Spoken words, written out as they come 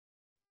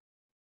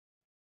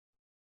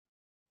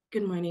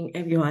Good morning,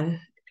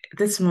 everyone.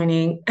 This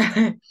morning,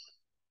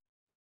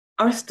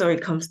 our story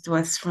comes to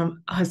us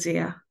from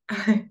Hosea.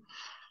 I'm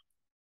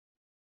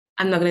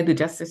not going to do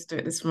justice to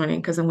it this morning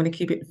because I'm going to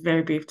keep it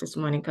very brief this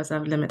morning because I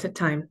have limited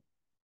time.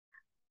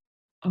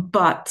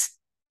 But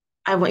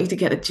I want you to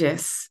get a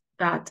gist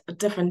that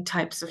different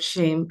types of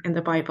shame in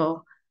the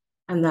Bible,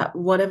 and that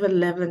whatever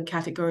level and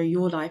category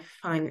your life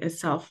find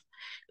itself,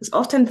 because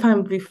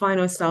oftentimes we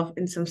find ourselves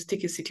in some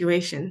sticky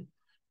situation,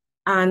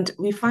 and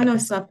we find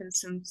ourselves in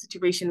some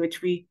situation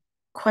which we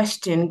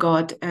question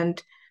God,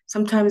 and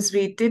sometimes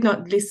we did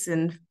not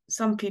listen.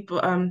 Some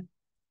people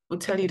will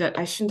tell you that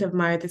I shouldn't have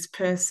married this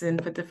person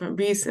for different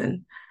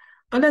reason.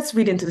 But let's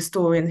read into the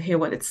story and hear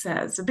what it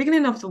says. The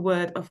beginning of the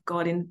word of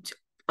God in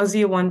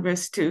Hosea 1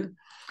 verse 2.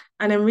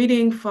 And I'm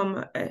reading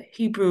from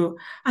Hebrew.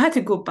 I had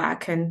to go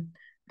back and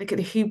look at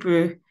the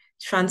Hebrew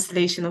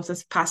translation of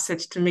this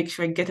passage to make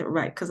sure I get it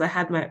right because I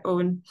had my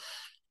own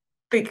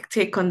big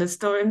take on the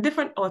story, and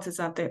different authors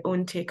have their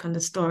own take on the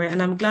story. And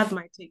I'm glad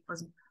my take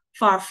was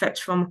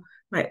far-fetched from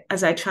my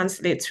as I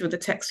translate through the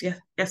text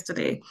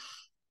yesterday.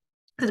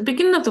 At the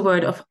beginning of the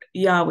word of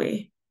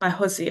Yahweh by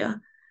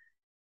Hosea,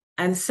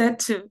 and said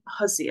to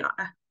Hosea,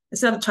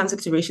 instead of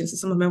transliteration, so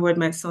some of my word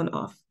might sound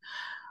off.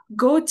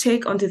 Go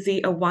take unto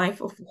thee a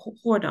wife of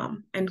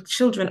whoredom and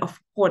children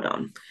of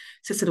whoredom.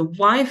 So it's the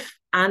wife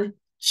and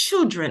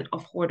children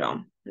of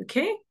whoredom.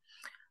 Okay?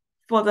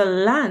 For the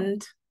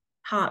land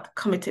hath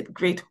committed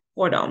great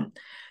whoredom.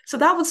 So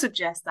that would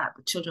suggest that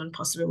the children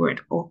possibly were,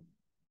 or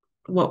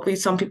what we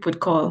some people would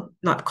call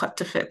not cut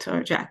to fit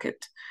or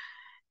jacket.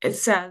 It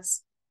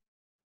says,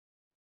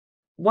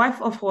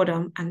 wife of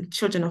whoredom and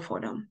children of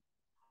whoredom.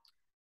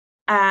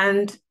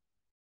 And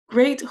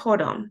great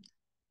whoredom.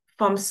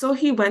 From so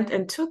he went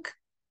and took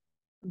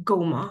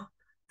Gomer,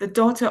 the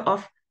daughter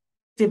of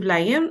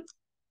Diblaim,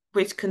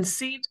 which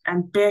conceived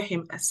and bare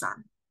him a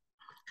son.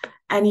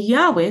 And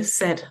Yahweh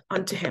said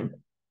unto him,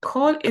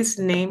 call his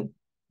name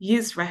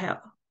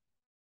Yisrael,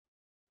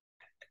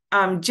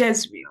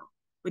 Jezreel,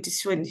 which is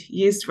shown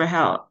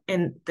Yisrael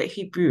in the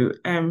Hebrew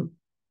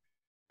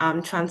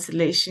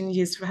translation,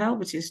 Yisrael,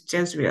 which is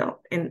Jezreel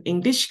in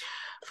English.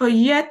 For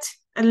yet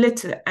a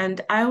little,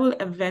 and I will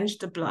avenge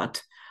the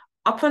blood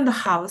upon the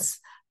house,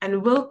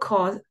 and will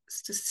cause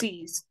to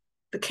cease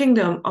the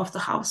kingdom of the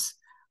house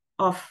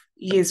of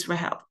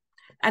Yisrael.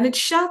 And it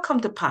shall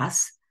come to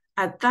pass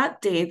at that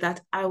day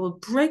that I will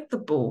break the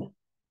bow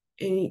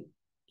in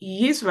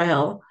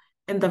Israel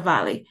in the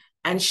valley.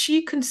 And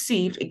she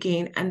conceived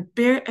again and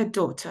bare a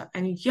daughter.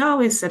 And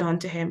Yahweh said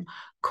unto him,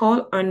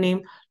 call her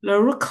name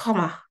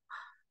Laruchama.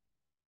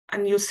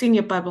 And you'll see in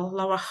your Bible,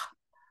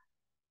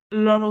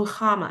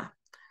 Laruchama.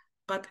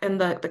 But in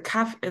the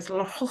kaf is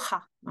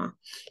Laruchama.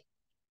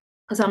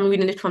 Because I'm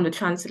reading it from the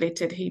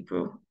translated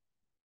Hebrew,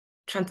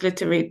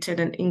 transliterated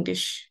and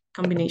English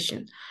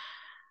combination.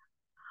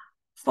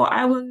 For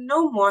I will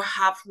no more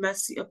have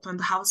mercy upon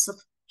the house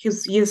of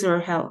his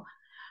Israel,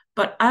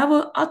 but I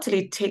will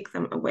utterly take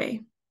them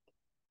away.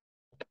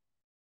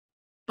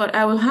 But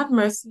I will have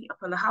mercy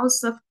upon the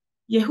house of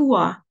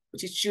Yahuwah,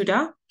 which is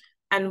Judah,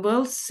 and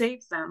will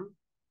save them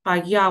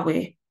by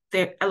Yahweh,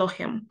 their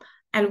Elohim,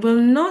 and will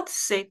not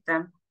save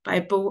them by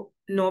bow,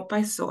 nor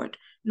by sword,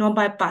 nor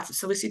by battle.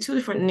 So we see two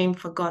different names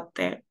for God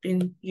there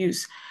being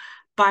used.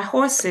 By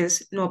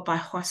horses, nor by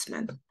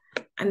horsemen.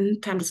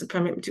 And time doesn't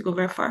permit me to go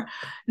very far.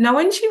 Now,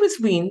 when she was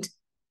weaned,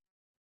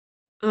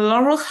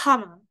 Laurel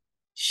Hama,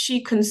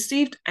 she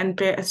conceived and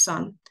bare a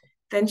son.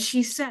 Then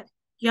she said,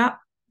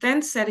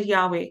 then said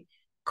Yahweh,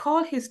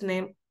 call his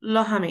name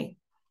Lohami,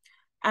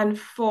 and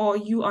for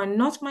you are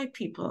not my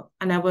people,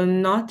 and I will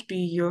not be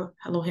your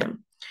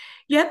Elohim.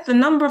 Yet the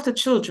number of the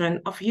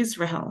children of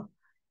Israel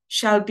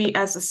shall be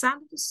as the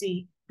sand of the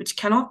sea, which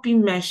cannot be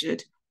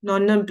measured nor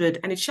numbered.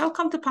 And it shall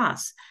come to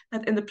pass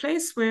that in the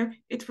place where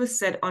it was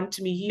said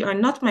unto me, ye are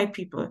not my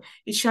people,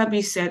 it shall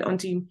be said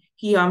unto you,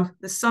 ye are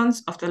the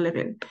sons of the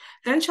living.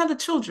 Then shall the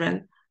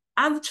children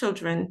and the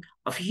children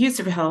of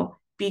Israel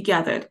be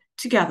gathered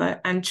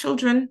together, and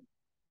children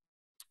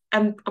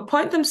and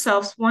appoint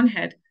themselves one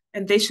head,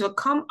 and they shall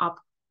come up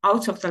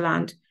out of the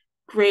land.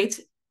 Great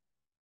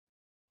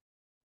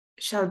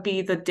shall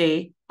be the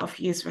day of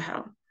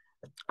Israel.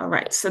 All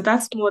right, so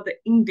that's more the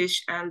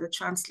English and the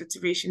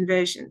transliteration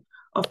version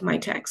of my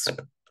text.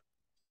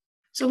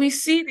 So we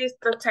see this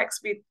the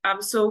text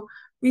so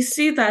we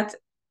see that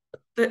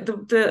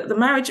the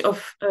marriage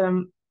of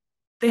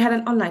they had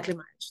an unlikely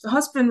marriage. The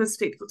husband was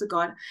faithful to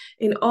God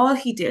in all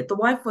he did. The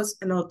wife was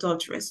an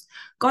adulteress.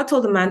 God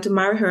told the man to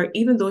marry her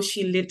even though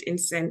she lived in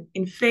sin.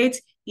 In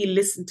faith, he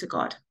listened to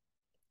God.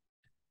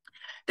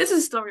 This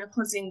is a story of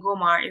Hosea and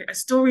Gomer, a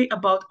story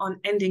about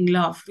unending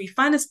love. We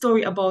find a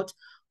story about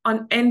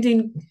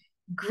unending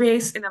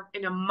grace in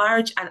a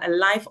marriage and a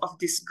life of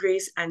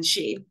disgrace and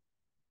shame.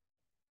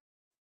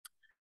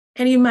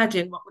 Can you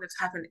imagine what would have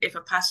happened if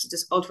a pastor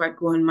just outright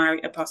go and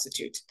marry a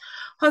prostitute?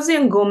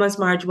 Hosea and Gomer's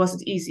marriage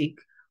wasn't easy.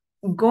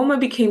 Gomer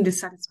became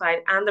dissatisfied,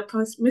 and the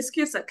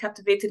promiscuous that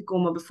captivated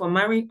Gomer before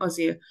marrying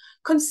Hosea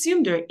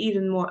consumed her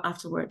even more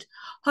afterward.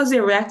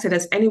 Hosea reacted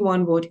as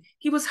anyone would.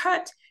 He was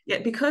hurt,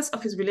 yet because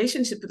of his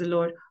relationship with the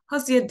Lord,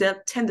 Hosea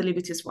dealt tenderly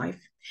with his wife.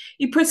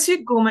 He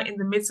pursued Gomer in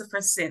the midst of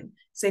her sin,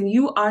 saying,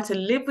 "You are to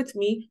live with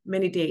me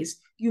many days.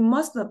 You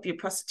must not be a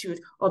prostitute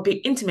or be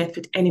intimate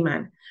with any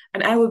man,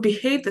 and I will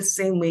behave the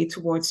same way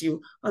towards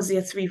you."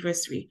 Hosea 3,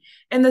 verse 3.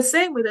 In the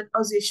same way that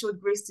Hosea showed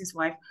grace to his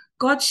wife,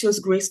 God shows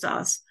grace to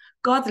us.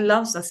 God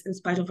loves us in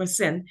spite of our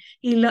sin.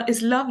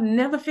 His love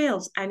never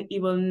fails and he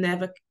will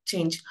never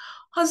change.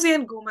 Hosea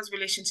and Gomer's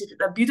relationship is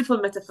a beautiful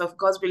metaphor of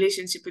God's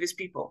relationship with his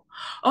people.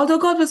 Although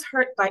God was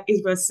hurt by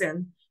Israel's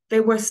sin, they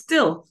were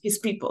still his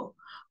people.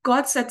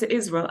 God said to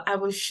Israel, "I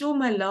will show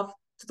my love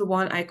to the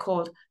one I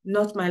called,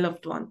 not my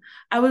loved one.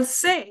 I will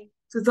say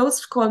to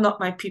those called not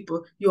my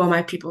people, you are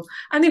my people."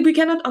 And if we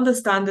cannot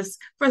understand this,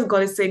 first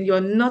God is saying, "You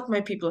are not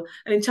my people."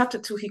 And in chapter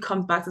 2, he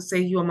comes back to say,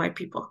 "You are my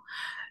people."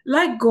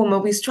 Like Gomer,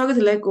 we struggle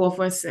to let go of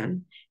our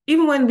sin.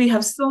 Even when we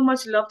have so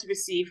much love to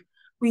receive,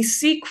 we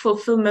seek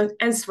fulfillment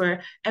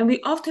elsewhere, and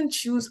we often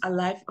choose a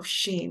life of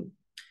shame.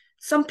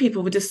 Some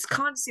people, we just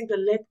can't seem to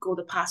let go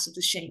the past of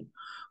the shame.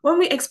 When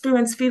we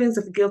experience feelings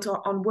of guilt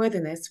or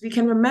unworthiness, we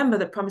can remember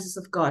the promises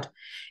of God.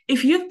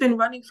 If you've been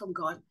running from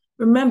God,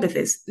 remember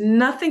this: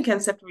 nothing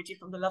can separate you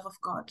from the love of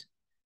God.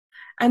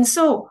 And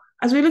so,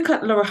 as we look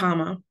at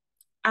Lorahama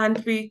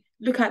and we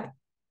look at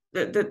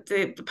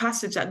the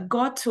passage that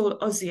God told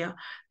Hosea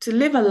to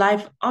live a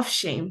life of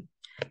shame,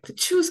 to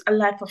choose a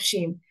life of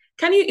shame.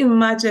 Can you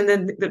imagine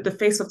the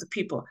face of the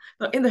people?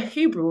 Now, in the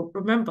Hebrew,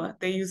 remember,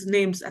 they use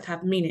names that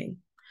have meaning.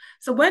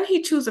 So when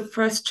he chose the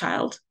first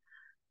child,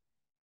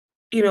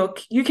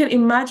 you can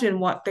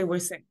imagine what they were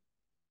saying.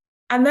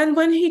 And then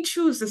when he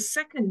chose the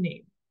second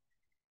name,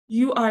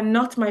 "You are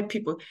not my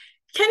people."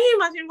 Can you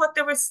imagine what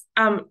there was?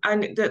 And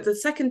the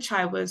second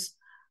child was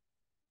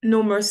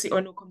no mercy or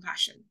no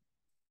compassion.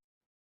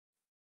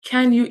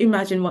 Can you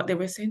imagine what they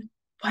were saying?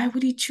 Why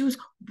would he choose?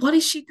 What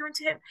is she doing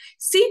to him?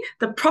 See,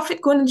 the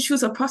prophet going to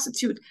choose a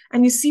prostitute,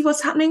 and you see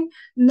what's happening?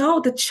 Now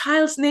the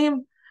child's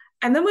name.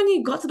 And then when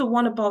he got to the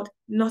one about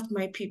not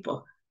my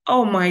people,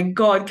 oh my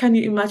God, can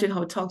you imagine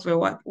how tongues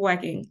were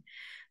wagging?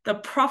 The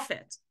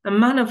prophet, the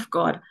man of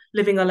God,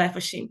 living a life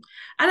of shame.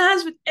 And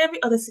as with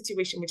every other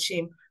situation with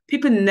shame,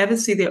 people never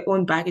see their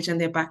own baggage in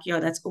their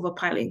backyard that's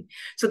overpiling.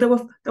 So they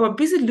were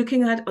busy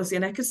looking at Hosea,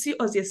 and I could see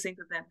Hosea saying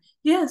to them,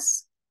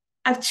 "Yes,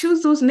 I've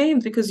chosen those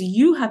names because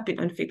you have been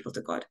unfaithful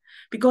to God."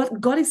 Because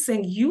God is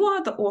saying you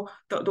are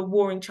the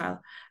warring child.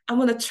 And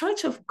when the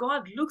church of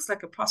God looks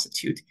like a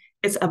prostitute,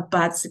 it's a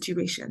bad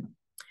situation.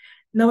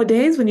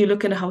 Nowadays, when you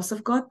look in the house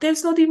of God,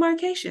 there's no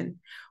demarcation.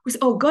 We say,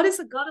 "Oh, God is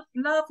a God of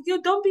love.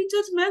 You don't be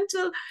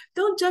judgmental.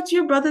 Don't judge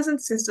your brothers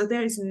and sisters."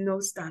 There is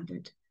no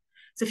standard.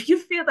 So if you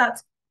feel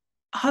that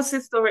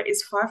Huss's story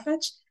is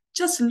far-fetched,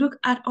 just look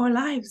at our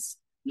lives.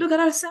 Look at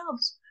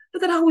ourselves.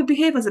 Look at how we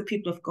behave as a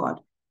people of God.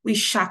 We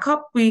shack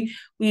up. We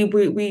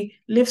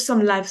live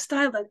some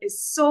lifestyle that is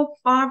so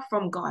far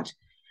from God.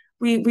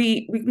 We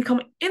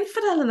become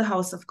infidel in the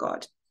house of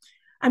God.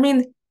 I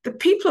mean, the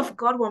people of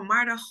God were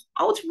martyred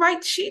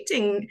outright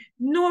cheating,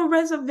 no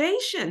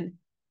reservation.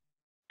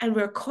 And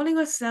we're calling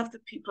ourselves the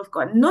people of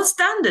God. No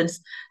standards,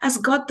 as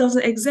God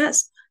doesn't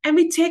exist. And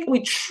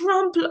we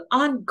trample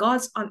on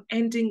God's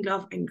unending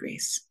love and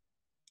grace.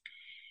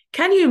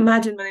 Can you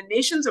imagine when the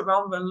nations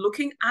around were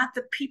looking at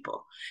the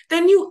people?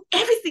 They knew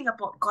everything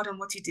about God and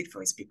what he did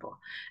for his people.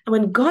 And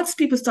when God's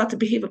people start to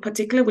behave a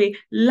particular way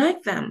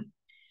like them,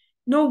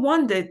 no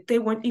wonder they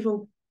weren't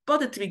even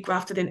bothered to be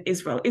grafted in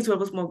Israel. Israel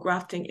was more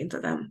grafting into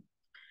them.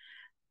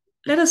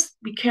 Let us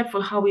be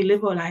careful how we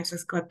live our lives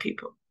as God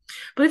people.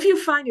 But if you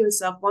find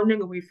yourself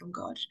wandering away from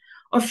God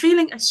or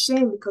feeling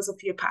ashamed because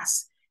of your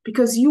past,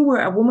 because you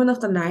were a woman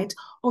of the night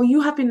or you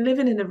have been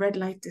living in the red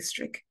light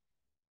district,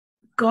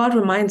 God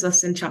reminds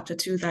us in chapter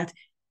 2 that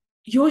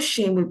your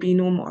shame will be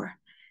no more.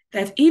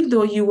 That even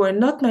though you were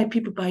not my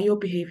people by your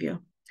behavior,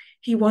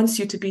 he wants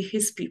you to be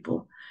his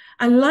people.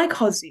 And like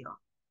Hosea,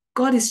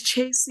 God is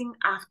chasing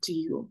after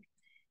you.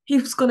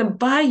 He's going to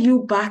buy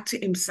you back to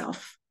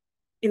himself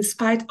in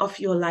spite of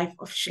your life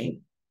of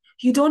shame.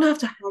 You don't have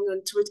to hang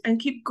on to it and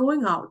keep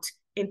going out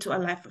into a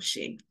life of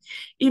shame.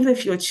 Even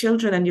if your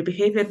children and your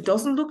behavior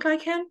doesn't look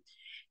like him,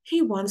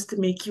 he wants to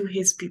make you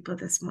his people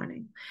this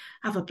morning.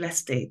 Have a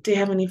blessed day. Dear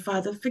Heavenly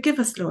Father, forgive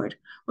us, Lord,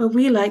 where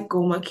we, like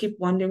Gomer, keep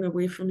wandering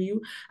away from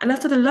you. And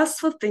after the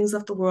lustful things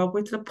of the world,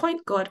 we're to the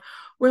point, God,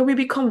 where we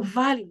become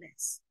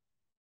valueless.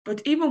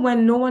 But even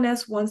when no one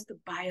else wants to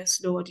buy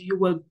us, Lord, you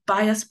will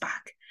buy us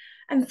back.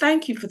 And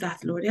thank you for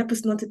that, Lord. Help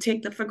us not to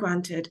take that for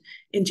granted.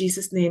 In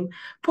Jesus' name,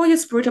 pour your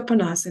spirit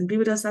upon us and be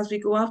with us as we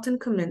go out and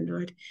come in,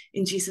 Lord.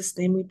 In Jesus'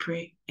 name we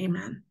pray.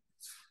 Amen.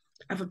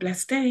 Have a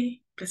blessed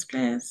day. Bless,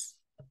 bless.